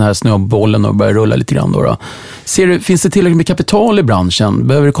den här snöbollen och börja rulla lite grann då. Finns det tillräckligt med kapital i branschen?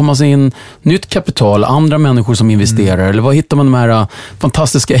 Behöver det komma in nytt kapital, andra människor som investerar? Eller vad hittar man de här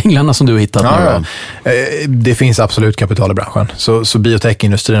fantastiska änglarna som du har hittat? Ja. Det finns absolut kapital i branschen. Så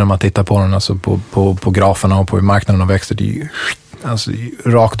biotechindustrin, om man tittar på den, alltså på graferna och på hur marknaden har växt, det är ju alltså,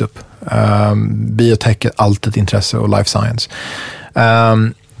 rakt upp. Biotech är alltid ett intresse, och life science.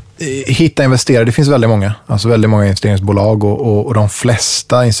 Hitta investerare, det finns väldigt många investeringsbolag, och de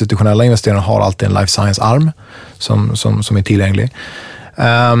flesta institutionella investerare har alltid en life science-arm som är tillgänglig.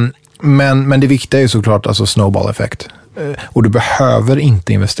 Men det viktiga är ju såklart alltså snowball-effekt. Och du behöver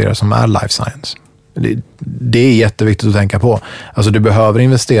inte investera som är life science. Det är jätteviktigt att tänka på. Alltså, du behöver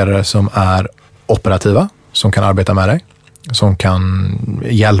investerare som är operativa, som kan arbeta med dig, som kan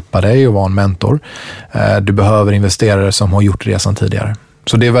hjälpa dig och vara en mentor. Du behöver investerare som har gjort resan tidigare.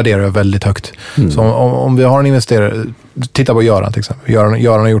 Så det värderar jag väldigt högt. Så om vi har en investerare, titta på Göran till exempel.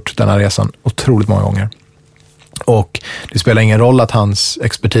 Göran har gjort den här resan otroligt många gånger. Och det spelar ingen roll att hans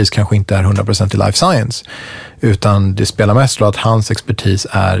expertis kanske inte är 100% i life science, utan det spelar mest roll att hans expertis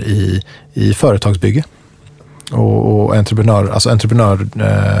är i företagsbygge och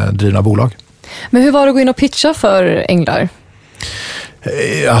entreprenördrivna bolag. Men hur var det att gå in och pitcha för änglar?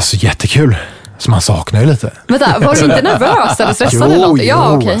 Alltså jättekul. Så man saknar ju lite. Vänta, var du inte nervös eller stressad eller något?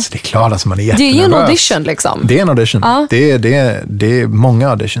 Ja, okej. Alltså, det är klart att man är jättenervös. Det är ju en audition liksom. Det är en audition. Ja. Det är många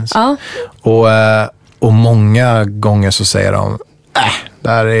auditions. Ja. Och många gånger så säger de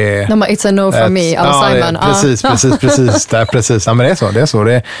där är... It's a no from me, Simon. Precis. Precis. Ja, men det är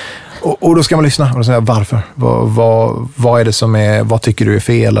så. Och då ska man lyssna och säga varför. Vad är det som är, vad tycker du är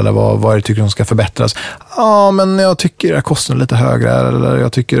fel, eller vad är det tycker som ska förbättras? Ja, men jag tycker att kostnaden är lite högre, eller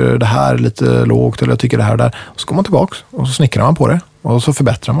jag tycker det här är lite lågt, eller jag tycker det här och där. Och så kommer man tillbaks och så snickrar man på det och så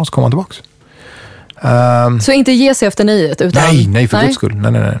förbättrar man och så kommer man tillbaks. Så inte ge sig efter nejet? Utan... Nej, för guds skull.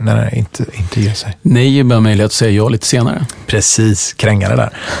 Nej, inte ge sig. Nej är bara möjlighet att säga ja lite senare. Precis, kränga det där.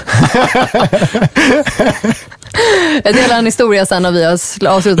 Jag delar en historia sen när vi har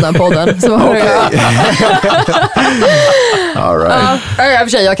avslutat den här podden. Så All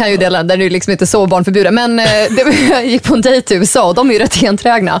right. Jag kan ju dela den, den är ju liksom inte så barnförbjuden. Men jag gick på en dejt i USA och de är ju rätt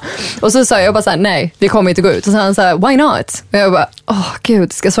enträgna. Och så sa jag bara så här, nej, vi kommer inte gå ut. Och så han sa, why not? Och jag bara,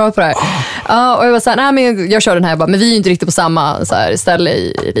 gud, ska jag svara på det här? Och jag bara så här, nej men jag kör den här. Men vi är ju inte riktigt på samma så här, ställe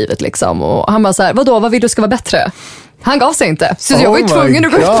i livet liksom. Och han bara så här, vadå, vad vill du ska vara bättre? Han gav sig inte. Så jag var ju tvungen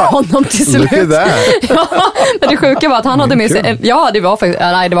att gå ut på honom till slut. Ja, men det sjuka var att han hade med sig... det var faktiskt...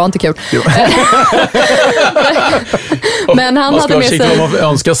 Nej, det var inte kul. Men han hade med sig...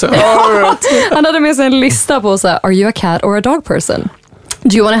 Han hade med sig en lista på så här, are you a cat or a dog person?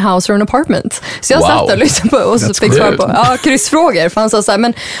 Do you want a house or an apartment? Så jag satt och lyssnade på och så fick svar på kryssfrågor. För han sa så här,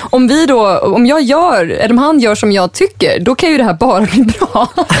 men om jag gör, eller om han gör som jag tycker, då kan ju det här bara bli bra.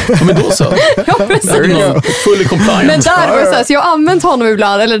 Ja, men då så. Ja, precis. Fully compliant. Men där var det så här, så jag har använt honom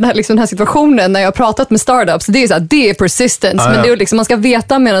ibland, eller den här situationen när jag har pratat med startups. Det är så här, det är persistence. Men det är liksom, man ska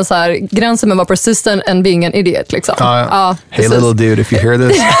veta med den så här, gränsen med att vara persistent and being an idiot. Liksom. Hey little dude, if you hear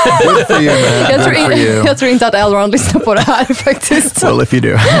this, good for you, man. Jag tror inte att Elrond lyssnar på det här faktiskt. Well, if you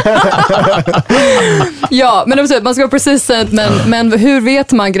do. Ja, men man ska vara persistent, men hur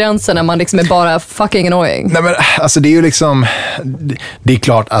vet man gränsen när man liksom är bara fucking annoying? Nej, men alltså det är ju liksom, det är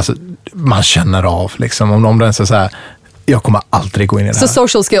klart, alltså man känner av liksom, om någon säger så här, jag kommer aldrig gå in i det här. Så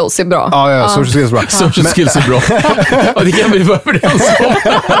social skills är bra? Ja, social skills är bra. Social skills är bra. Ja, det kan vi vara överens om.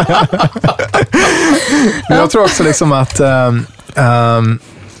 Men jag tror också liksom att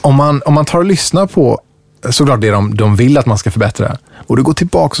om man tar och lyssnar på såklart det de vill att man ska förbättra, och du går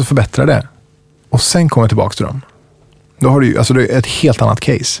tillbaka och förbättrar det, och sen kommer tillbaka till dem. Då har du alltså det är ett helt annat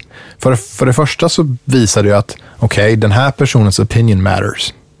case. För det första så visar det ju att okej, den här personens opinion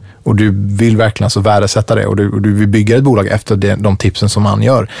matters. Och du vill verkligen alltså värdesätta det. Och du vill bygga ett bolag efter de tipsen som han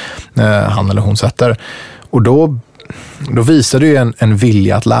gör. Han eller hon sätter. Och då visar du ju en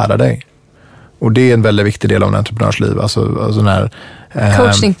vilja att lära dig. Och det är en väldigt viktig del av en entreprenörsliv. Alltså när,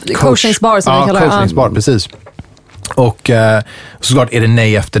 coachningsbar som vi kallar det. Ja, coachningsbar, precis. Och såklart är det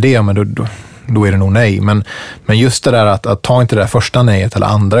nej efter det, men då är det nog nej. Men just det där att ta inte det där första nejet eller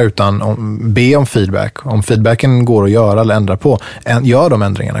andra, utan be om feedback. Om feedbacken går att göra eller ändra på, gör de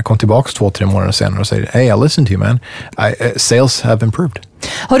ändringarna. Kom tillbaka 2-3 månader senare och säger, hey, I listened to you, man. Sales have improved.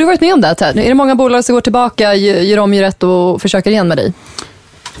 Har du varit med om det, Ted? Är det många bolag som går tillbaka, gör om, gör rätt och försöker igen med dig?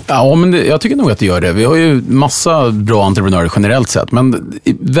 Ja, men jag tycker nog att det gör det. Vi har ju massa bra entreprenörer generellt sett, men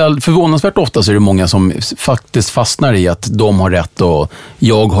väl förvånansvärt ofta så är det många som faktiskt fastnar i att de har rätt och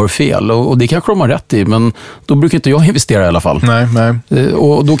jag har fel. Och det kanske de har rätt i, men då brukar inte jag investera i alla fall. Nej.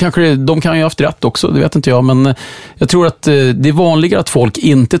 Och då kanske de kan ju ha haft rätt också, det vet inte jag. Men jag tror att det är vanligare att folk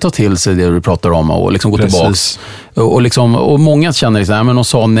inte tar till sig det du pratar om och liksom går tillbaks. Och många känner liksom, men de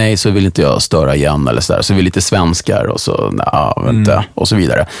sa nej så vill inte jag störa igen eller så där, så vi är lite svenskar och så och så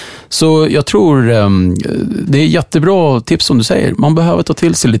vidare. Så jag tror det är jättebra tips som du säger. Man behöver ta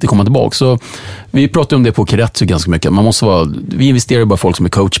till sig lite, komma tillbaka. Så vi pratar om det på Kiretsu ganska mycket. Vi investerar bara folk som är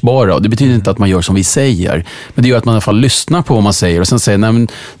coachbara, och det betyder inte att man gör som vi säger, men det gör att man i alla fall lyssnar på vad man säger och sen säger, nej men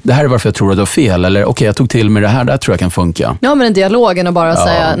det här är varför jag tror att du har fel, eller okej, jag tog till mig det här tror jag kan funka. Ja, men en dialogen och bara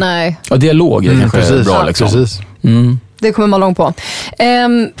säga nej. Ja, dialog är kanske precis, bra liksom. Precis. Det kommer man långt på.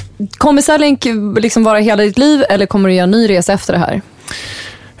 Kommer Sellink liksom vara hela ditt liv, eller kommer du göra en ny resa efter det här?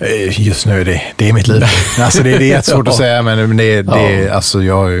 Just nu det är mitt liv. Alltså det är jättesvårt att säga, men alltså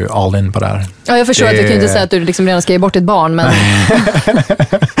jag är ju all in på det här. Ja, jag förstår att du kan inte säga att du liksom redan ska ge bort ditt barn, men...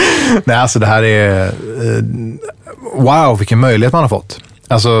 Nej, alltså det här är... wow, vilken möjlighet man har fått.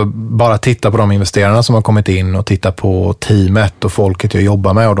 Alltså bara titta på de investerarna som har kommit in och titta på teamet och folket jag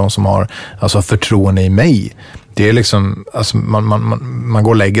jobbar med och de som har alltså förtroende i mig. Det är liksom, alltså man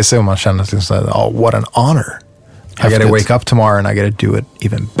går och lägger sig och man känner liksom så här, what an honor. I gotta wake up tomorrow and I gotta do it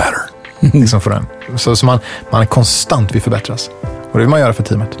even better. Liksom för den. Så man är konstant, vi förbättras. Och det vill man göra för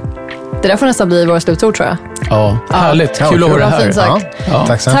teamet. Det där får nästan bli våra slutord, tror jag. Ja, härligt. Kul att höra det här. Ja.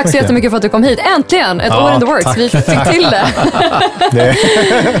 Tack så jättemycket för att du kom hit. Äntligen, ett år in the works. Tack. Vi fick till det.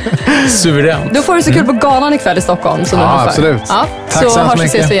 Suveränt. Då får du så kul på galan ikväll i Stockholm. Som absolut. Ja, tack så hörs vi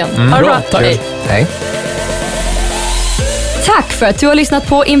ses vi igen. Ha det bra. Tack. Hej. Tack för att du har lyssnat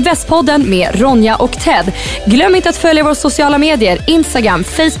på Investpodden med Ronja och Ted. Glöm inte att följa våra sociala medier, Instagram,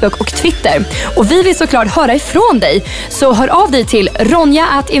 Facebook och Twitter. Och vi vill såklart höra ifrån dig. Så hör av dig till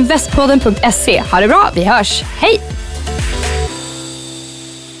ronja@investpodden.se. Ha det bra, vi hörs. Hej!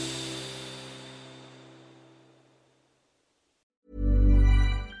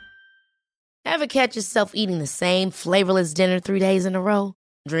 Ever catch yourself eating the same flavorless dinner 3 days in a row?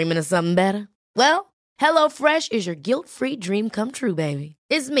 Dreaming of something better? Well, HelloFresh is your guilt-free dream come true, baby.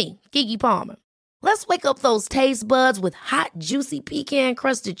 It's me, Keke Palmer. Let's wake up those taste buds with hot, juicy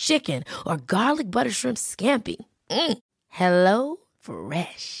pecan-crusted chicken or garlic butter shrimp scampi. Hello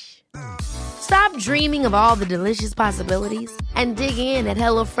Fresh. Stop dreaming of all the delicious possibilities and dig in at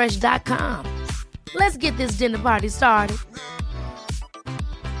HelloFresh.com. Let's get this dinner party started.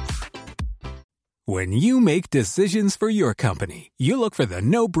 When you make decisions for your company, you look for the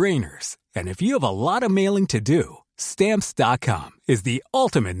no-brainers. And if you have a lot of mailing to do, Stamps.com is the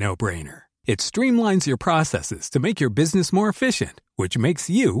ultimate no-brainer. It streamlines your processes to make your business more efficient, which makes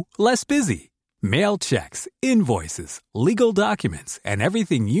you less busy. Mail checks, invoices, legal documents, and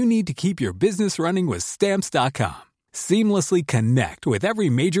everything you need to keep your business running with Stamps.com. Seamlessly connect with every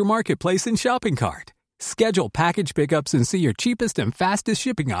major marketplace and shopping cart. Schedule package pickups and see your cheapest and fastest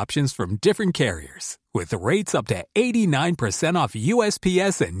shipping options from different carriers. With rates up to 89% off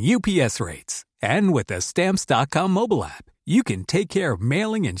USPS and UPS rates. And with the Stamps.com mobile app, you can take care of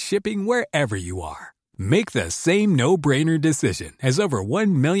mailing and shipping wherever you are. Make the same no-brainer decision as over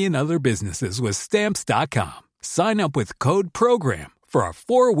 1 million other businesses with Stamps.com. Sign up with code PROGRAM for a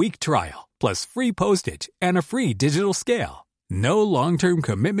 4-week trial, plus free postage and a free digital scale. No long-term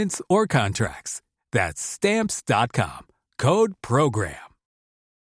commitments or contracts. That's Stamps.com. Code PROGRAM.